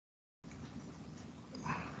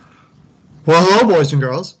Well, hello, boys and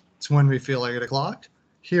girls. It's when we feel like 8 o'clock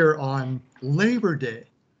here on Labor Day,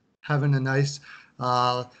 having a nice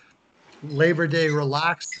uh, Labor Day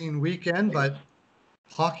relaxing weekend, but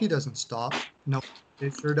hockey doesn't stop. No,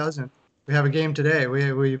 it sure doesn't. We have a game today.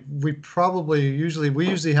 We probably usually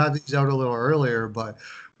have these out a little earlier, but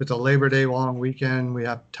with the Labor Day long weekend, we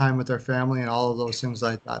have time with our family and all of those things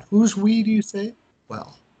like that. Who's we, do you say?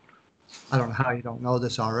 Well, I don't know how you don't know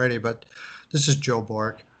this already, but this is Joe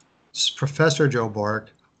Bork. This is Professor Joe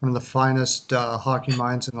Bork, one of the finest hockey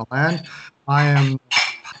minds in the land. I am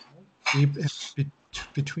be,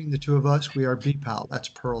 between the two of us, we are B-Pal. That's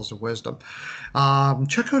Pearls of Wisdom.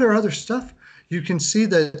 Check out our other stuff. You can see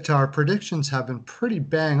that our predictions have been pretty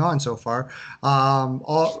bang on so far.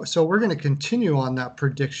 So we're going to continue on that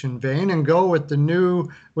prediction vein and go with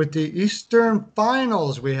with the Eastern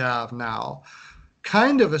Finals we have now.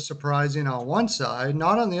 Kind of a surprising on one side,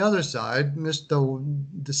 not on the other side.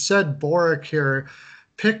 The said Boric here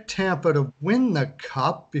picked Tampa to win the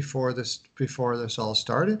cup before this all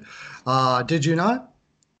started. Did you not?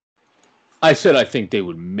 I said I think they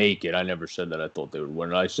would make it. I never said that I thought they would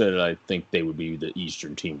win. I said I think they would be the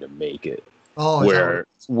Eastern team to make it. Oh,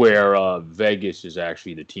 where Vegas is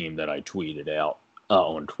actually the team that I tweeted out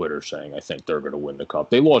on Twitter saying I think they're going to win the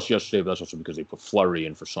cup. They lost yesterday, but that's also because they put Fleury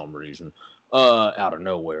in for some reason out of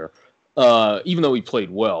nowhere. Even though he played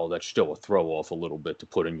well, that's still a throw off a little bit to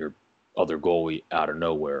put in your other goalie out of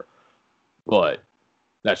nowhere. But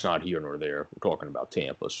that's not here nor there. We're talking about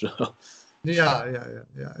Tampa, so. Yeah.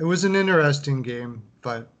 It was an interesting game,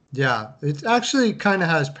 but yeah, it actually kind of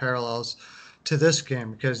has parallels to this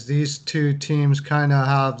game because these two teams kind of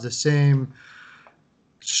have the same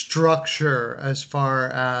structure as far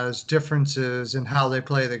as differences in how they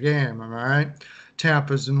play the game. Am I right?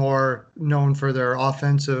 Tampa's more known for their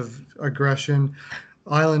offensive aggression.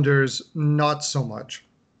 Islanders, not so much.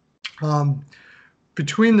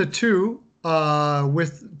 Between the two,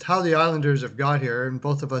 with how the Islanders have got here, and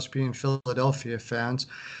both of us being Philadelphia fans,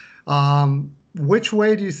 which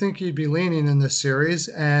way do you think you'd be leaning in this series?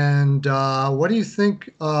 And what do you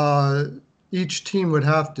think each team would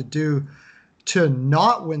have to do to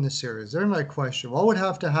not win the series? There's my question. What would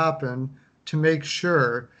have to happen to make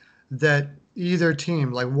sure that either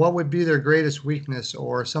team, like what would be their greatest weakness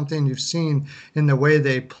or something you've seen in the way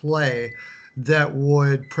they play that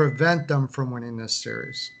would prevent them from winning this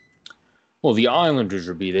series? Well, the Islanders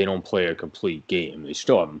would be they don't play a complete game. They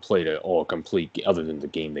still haven't played an all complete other than the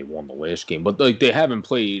game they won the last game. But like they haven't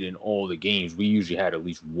played in all the games. We usually had at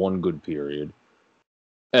least one good period.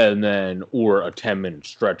 And then or a 10-minute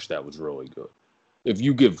stretch that was really good. If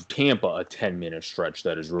you give Tampa a 10-minute stretch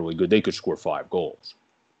that is really good, they could score 5 goals.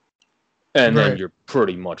 And then you're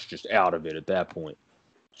pretty much just out of it at that point.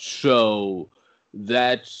 So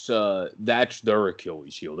that's their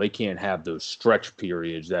Achilles heel. They can't have those stretch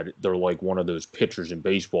periods that they're like one of those pitchers in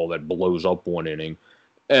baseball that blows up one inning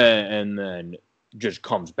and then just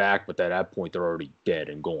comes back, but at that point they're already dead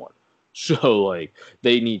and gone. So like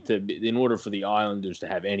they need to, in order for the Islanders to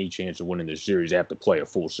have any chance of winning this series, they have to play a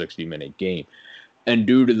full 60-minute game. And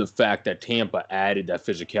due to the fact that Tampa added that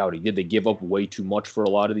physicality, did they give up way too much for a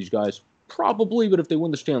lot of these guys? Probably, but if they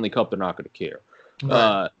win the Stanley Cup, they're not going to care.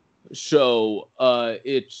 Right. So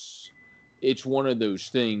it's one of those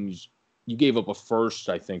things. You gave up a first,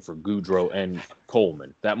 I think, for Goudreau and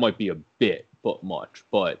Coleman. That might be a bit, but much.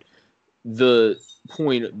 But the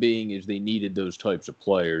point being is they needed those types of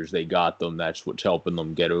players. They got them. That's what's helping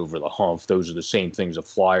them get over the hump. Those are the same things the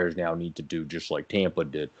Flyers now need to do, just like Tampa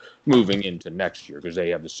did, moving into next year, because they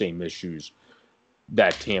have the same issues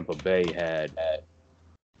that Tampa Bay had.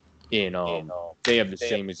 They have the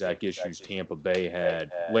same exact issues Tampa Bay had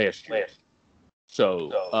last year. So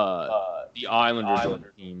the Islanders are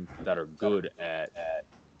a team that are good at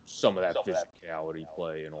some of that physicality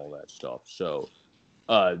play and all that stuff. So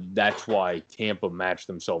that's why Tampa matched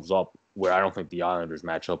themselves up where I don't think the Islanders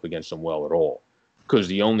match up against them well at all. Because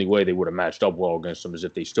the only way they would have matched up well against them is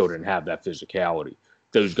if they still didn't have that physicality.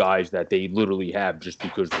 Those guys that they literally have just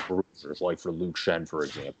because they're bruisers, like for Luke Shen, for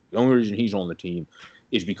example. The only reason he's on the team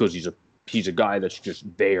is because he's a guy that's just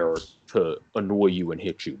there to annoy you and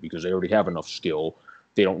hit you because they already have enough skill.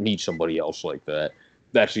 They don't need somebody else like that.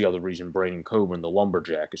 That's the other reason Braden Coburn, the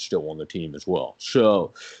lumberjack, is still on the team as well.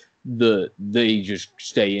 So they just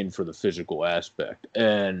stay in for the physical aspect.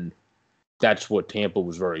 And that's what Tampa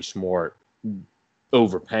was very smart,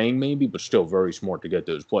 overpaying maybe, but still very smart to get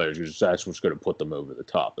those players because that's what's going to put them over the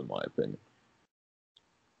top, in my opinion.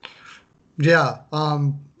 Yeah.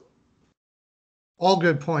 All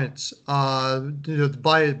good points. The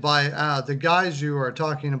guys you are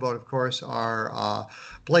talking about, of course, are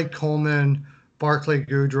Blake Coleman, Barclay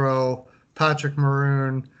Goudreau, Patrick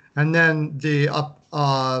Maroon, and then the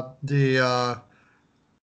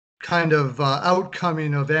kind of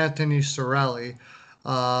outcoming of Anthony Cirelli.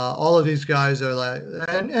 All of these guys are like,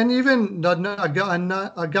 and even a guy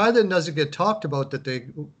that doesn't get talked about that they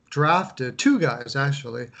drafted, two guys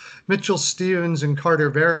actually, Mitchell Stevens and Carter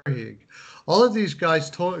Verheeg. All of these guys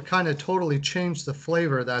kind of totally changed the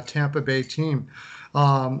flavor of that Tampa Bay team.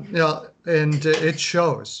 And it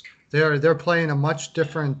shows. They're playing a much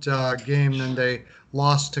different game than they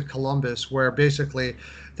lost to Columbus, where basically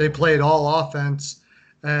they played all offense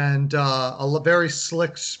and a very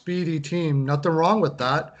slick, speedy team. Nothing wrong with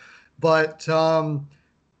that, but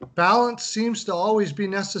balance seems to always be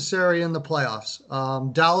necessary in the playoffs.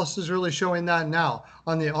 Dallas is really showing that now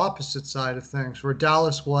on the opposite side of things, where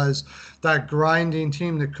Dallas was that grinding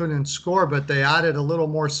team that couldn't score, but they added a little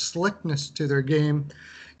more slickness to their game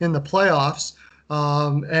in the playoffs,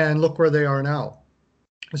 and look where they are now.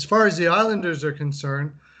 As far as the Islanders are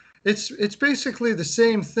concerned, it's basically the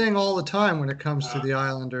same thing all the time when it comes to the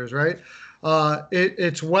Islanders, right?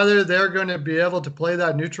 It's whether they're going to be able to play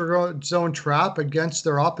that neutral zone trap against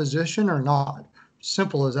their opposition or not.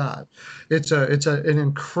 Simple as that. It's an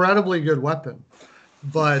incredibly good weapon,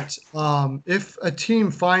 but if a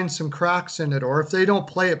team finds some cracks in it, or if they don't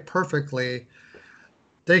play it perfectly,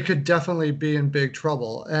 they could definitely be in big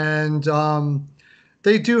trouble. And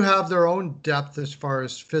they do have their own depth as far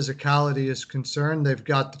as physicality is concerned. They've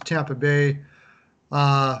got the Tampa Bay.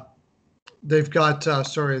 They're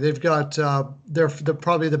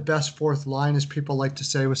probably the best fourth line, as people like to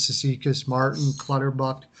say, with Cizikas, Martin,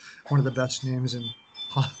 Clutterbuck, one of the best names in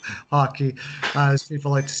hockey, as people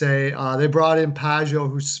like to say. They brought in Pajot,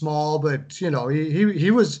 who's small, but he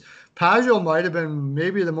was. Pajot might have been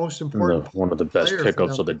maybe the most important. One of the best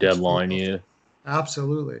pickups of the deadline. Yeah,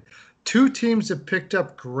 absolutely. Two teams that picked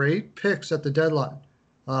up great picks at the deadline.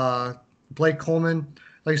 Blake Coleman,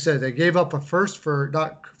 like I said, they gave up a first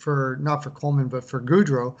not for Coleman, but for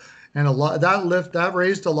Goudreau, and that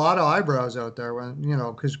raised a lot of eyebrows out there when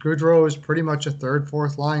because Goudreau is pretty much a third,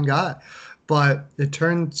 fourth line guy, but it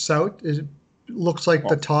turns out it looks like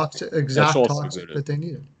the exact talks that they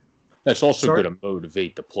needed. That's also going to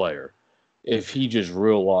motivate the player. If he just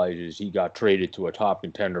realizes he got traded to a top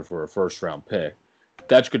contender for a first round pick,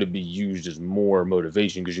 that's going to be used as more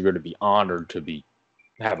motivation because you're going to be honored to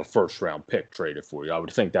have a first round pick traded for you. I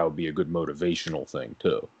would think that would be a good motivational thing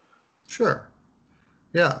too. Sure.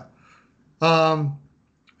 Yeah.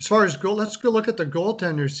 As far as let's go look at the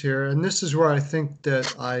goaltenders here, and this is where I think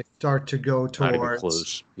that I start to go towards. Not even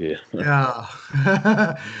close. Yeah. Yeah.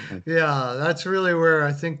 Yeah, that's really where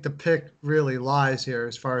I think the pick really lies here,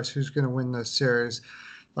 as far as who's going to win this series.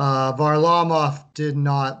 Varlamov did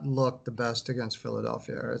not look the best against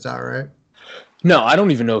Philadelphia. Is that right? No, I don't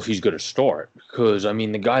even know if he's going to start because,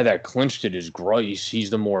 the guy that clinched it is Grice. He's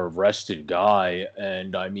the more rested guy,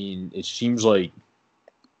 and, it seems like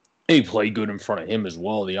they play good in front of him as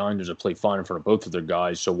well. The Islanders have played fine in front of both of their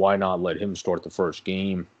guys, so why not let him start the first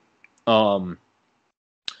game? But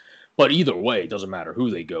either way, it doesn't matter who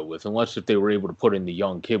they go with, unless if they were able to put in the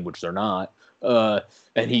young kid, which they're not,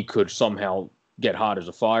 and he could somehow get hot as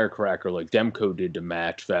a firecracker like Demko did to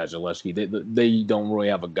match Vasilevsky. They don't really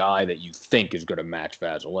have a guy that you think is going to match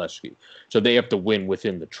Vasilevsky. So they have to win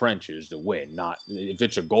within the trenches to win. Not if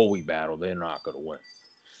it's a goalie battle, they're not going to win.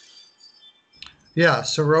 Yeah,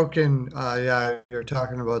 Sorokin, you're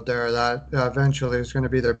talking about there, that eventually is going to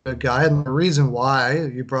be their big guy. And the reason why,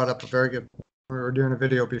 you brought up a very good point. We were doing a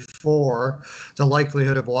video before, the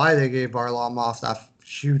likelihood of why they gave Varlamov that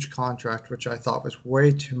huge contract, which I thought was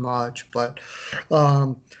way too much, but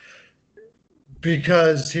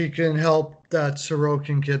because he can help that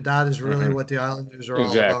Sorokin kid. That is really what the Islanders are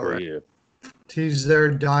all about. Right? Yeah. He's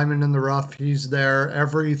their diamond in the rough. He's their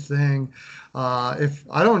everything. I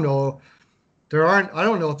don't know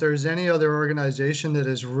if there's any other organization that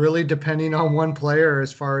is really depending on one player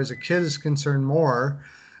as far as a kid is concerned more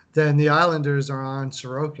than the Islanders are on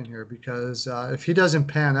Sorokin here, because if he doesn't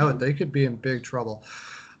pan out, they could be in big trouble.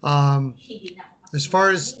 As far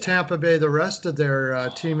as Tampa Bay, the rest of their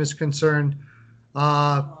team is concerned,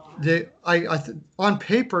 on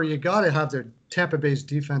paper, you got to have their Tampa Bay's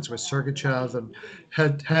defense with Sergachev and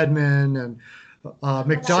Hedman and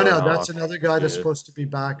McDonough. That's another guy that's supposed to be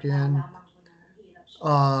back in.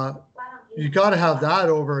 You got to have that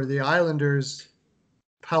over the Islanders,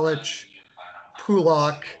 Pelech,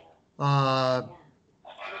 Pulak,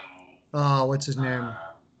 what's his name?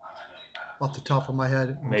 Off the top of my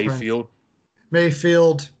head. Mayfield. These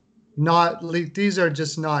are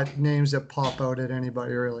just not names that pop out at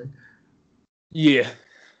anybody, really. Yeah.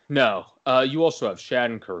 No. You also have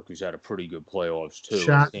Shattenkirk, who's had a pretty good playoffs too in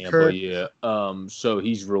Tampa. Shattenkirk. Yeah. So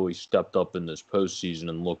he's really stepped up in this postseason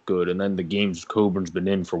and looked good. And then the games Coburn's been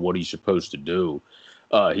in for what he's supposed to do,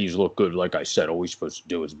 he's looked good. Like I said, all he's supposed to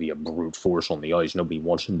do is be a brute force on the ice. Nobody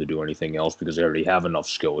wants him to do anything else because they already have enough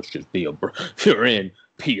skill. It's just if you're in,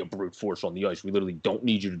 be a brute force on the ice. We literally don't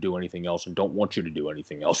need you to do anything else and don't want you to do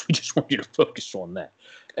anything else. We just want you to focus on that.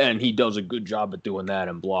 And he does a good job at doing that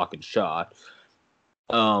and blocking shot.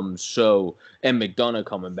 And McDonough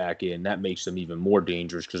coming back in, that makes them even more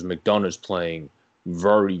dangerous because McDonough's playing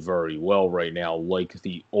very, very well right now, like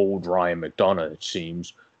the old Ryan McDonough, it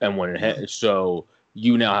seems. And so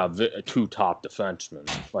you now have two top defensemen,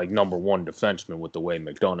 like number one defenseman with the way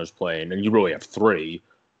McDonough's playing, and you really have three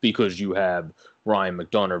because you have Ryan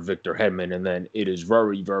McDonough, Victor Hedman, and then it is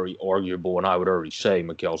very, very arguable, and I would already say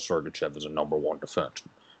Mikhail Sergachev is a number one defenseman.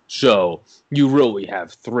 So you really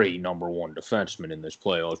have three number one defensemen in this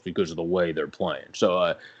playoffs because of the way they're playing.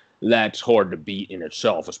 So that's hard to beat in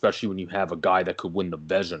itself, especially when you have a guy that could win the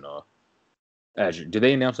Vezina. Did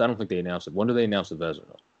they announce? I don't think they announced it. When do they announce the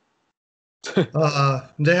Vezina?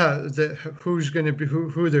 They have who's going to be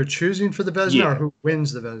who they're choosing for the Vezina, or who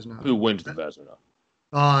wins the Vezina? Who wins the Vezina?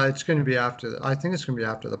 It's going to be I think it's going to be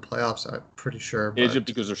after the playoffs. I'm pretty sure. Is it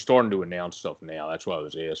because they're starting to announce stuff now? That's why I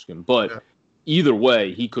was asking. But either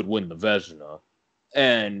way, he could win the Vezina,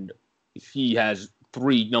 and he has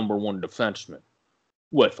three number one defensemen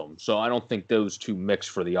with him. So I don't think those two mix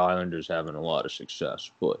for the Islanders having a lot of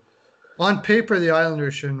success. But on paper, the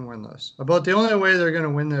Islanders shouldn't win this. About the only way they're going to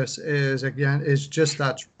win this is just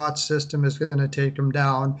that Trotz system is going to take them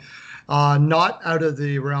down. Not out of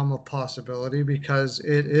the realm of possibility because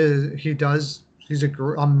he's an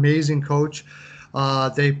amazing coach.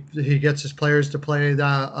 He gets his players to play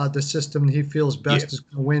the system he feels best is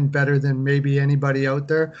going to win better than maybe anybody out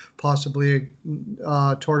there, possibly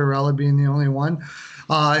Tortorella being the only one.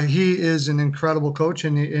 He is an incredible coach,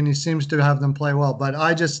 and he seems to have them play well. But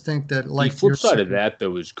I just think that, like, the flip side of that,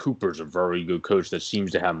 though, is Cooper's a very good coach that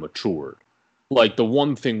seems to have matured. Like, the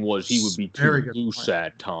one thing was he would be too loose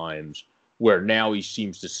at times, where now he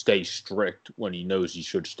seems to stay strict when he knows he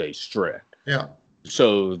should stay strict. Yeah.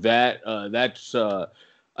 So that's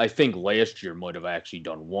I think last year might have actually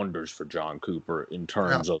done wonders for John Cooper in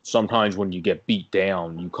terms of sometimes when you get beat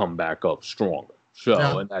down, you come back up stronger.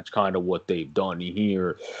 So, and that's kind of what they've done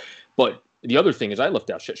here. But the other thing is I left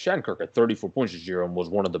out Shattenkirk at 34 points this year and was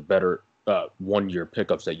one of the better one-year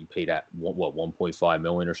pickups that you paid at, $1.5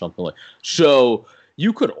 million or something like that. So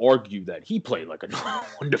you could argue that he played like a number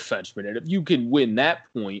one defenseman. And if you can win that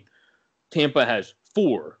point, Tampa has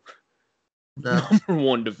four number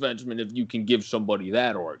one defensemen if you can give somebody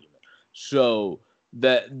that argument. So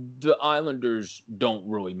that the Islanders don't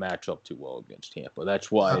really match up too well against Tampa. That's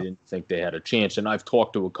why I didn't think they had a chance. And I've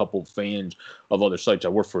talked to a couple of fans of other sites I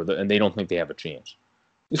work for, and they don't think they have a chance.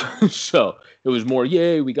 So it was more,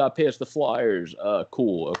 yay, we got past the Flyers.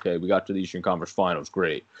 Cool. Okay, we got to the Eastern Conference Finals.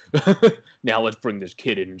 Great. Now let's bring this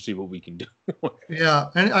kid in and see what we can do. Yeah,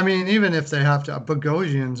 and I mean, even if they have to,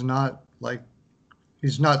 Bogosian's not like,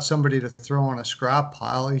 he's not somebody to throw on a scrap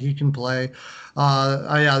pile. He can play.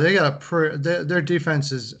 They got their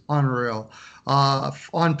defense is unreal.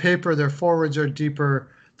 On paper, their forwards are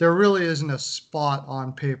deeper. There really isn't a spot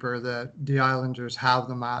on paper that the Islanders have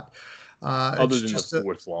them at. Other than the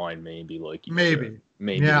fourth line, maybe maybe.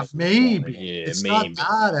 Maybe. Yeah, maybe. Yeah, it's maybe.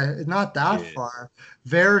 not that far.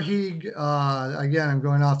 Verheeg, again, I'm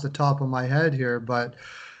going off the top of my head here, but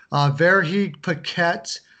Verheeg,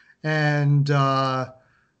 Paquette, and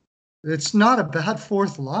it's not a bad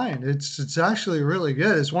fourth line. It's actually really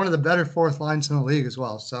good. It's one of the better fourth lines in the league as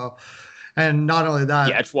well. So, and not only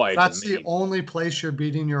that, that's the only place you're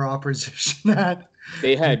beating your opposition at.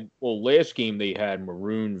 They had, last game they had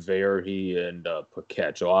Maroon, Verheeg, and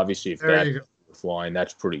Paquette. So obviously, if that's the fourth line,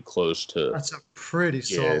 that's pretty close to. That's a pretty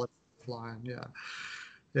solid line.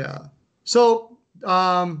 Yeah. So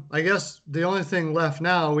I guess the only thing left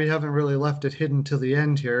now, we haven't really left it hidden till the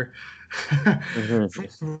end here.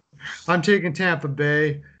 I'm taking Tampa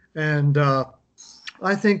Bay, and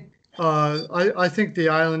I think the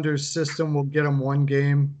Islanders system will get them one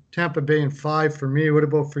game. Tampa Bay in 5 for me. What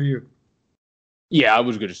about for you? Yeah, I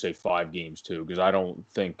was going to say 5 games too, because I don't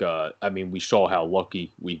think. We saw how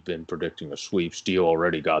lucky we've been predicting a sweep. Steele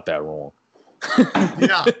already got that wrong.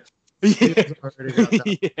 Yeah.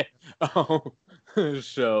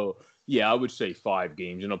 So, I would say 5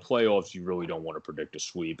 games. In the playoffs, you really don't want to predict a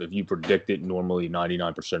sweep. If you predict it, normally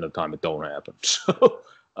 99% of the time it don't happen. So,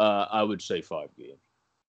 I would say 5 games.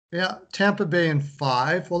 Yeah, Tampa Bay in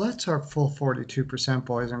 5. Well, that's our full 42%,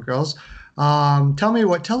 boys and girls.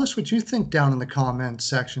 Tell us what you think down in the comments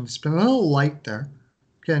section. It's been a little light there.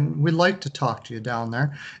 Again, we'd like to talk to you down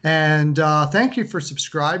there. And thank you for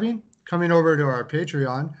subscribing, coming over to our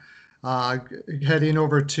Patreon, uh, heading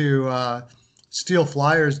over to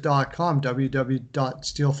steelflyers.com,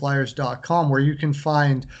 www.steelflyers.com, where you can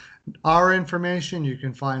find our information. You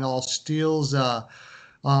can find all Steel's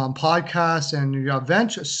podcasts, and you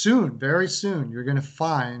eventually, soon, very soon, you're going to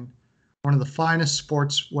find one of the finest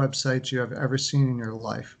sports websites you have ever seen in your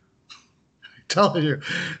life. I'm telling you,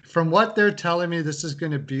 from what they're telling me, this is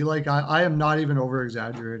going to be like, I am not even over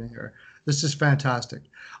exaggerating here. This is fantastic.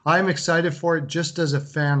 I'm excited for it just as a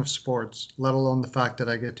fan of sports, let alone the fact that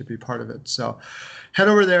I get to be part of it. So head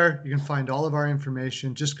over there. You can find all of our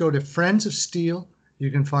information. Just go to Friends of Steel.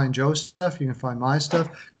 You can find Joe's stuff. You can find my stuff.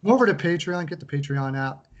 Come over to Patreon, get the Patreon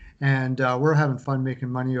app, and we're having fun making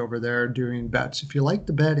money over there doing bets. If you like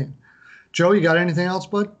the betting, Joe, you got anything else,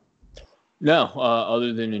 bud? No,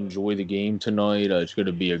 other than enjoy the game tonight. It's going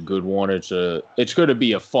to be a good one. It's going to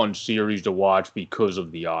be a fun series to watch because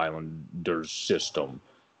of the Islanders system,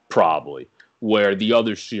 probably. Where the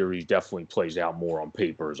other series definitely plays out more on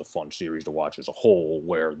paper as a fun series to watch as a whole.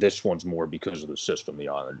 Where this one's more because of the system the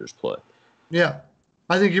Islanders play. Yeah,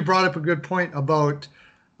 I think you brought up a good point about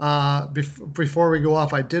before we go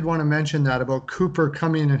off. I did want to mention that about Cooper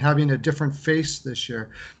coming and having a different face this year.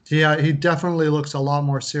 He definitely looks a lot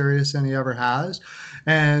more serious than he ever has,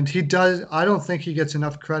 and he does. I don't think he gets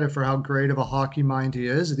enough credit for how great of a hockey mind he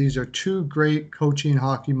is. These are two great coaching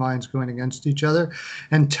hockey minds going against each other,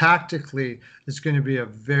 and tactically, it's going to be a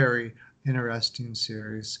very interesting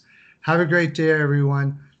series. Have a great day,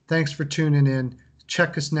 everyone. Thanks for tuning in.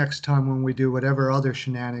 Check us next time when we do whatever other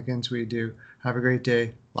shenanigans we do. Have a great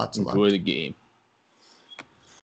day. Lots of luck. Enjoy the game.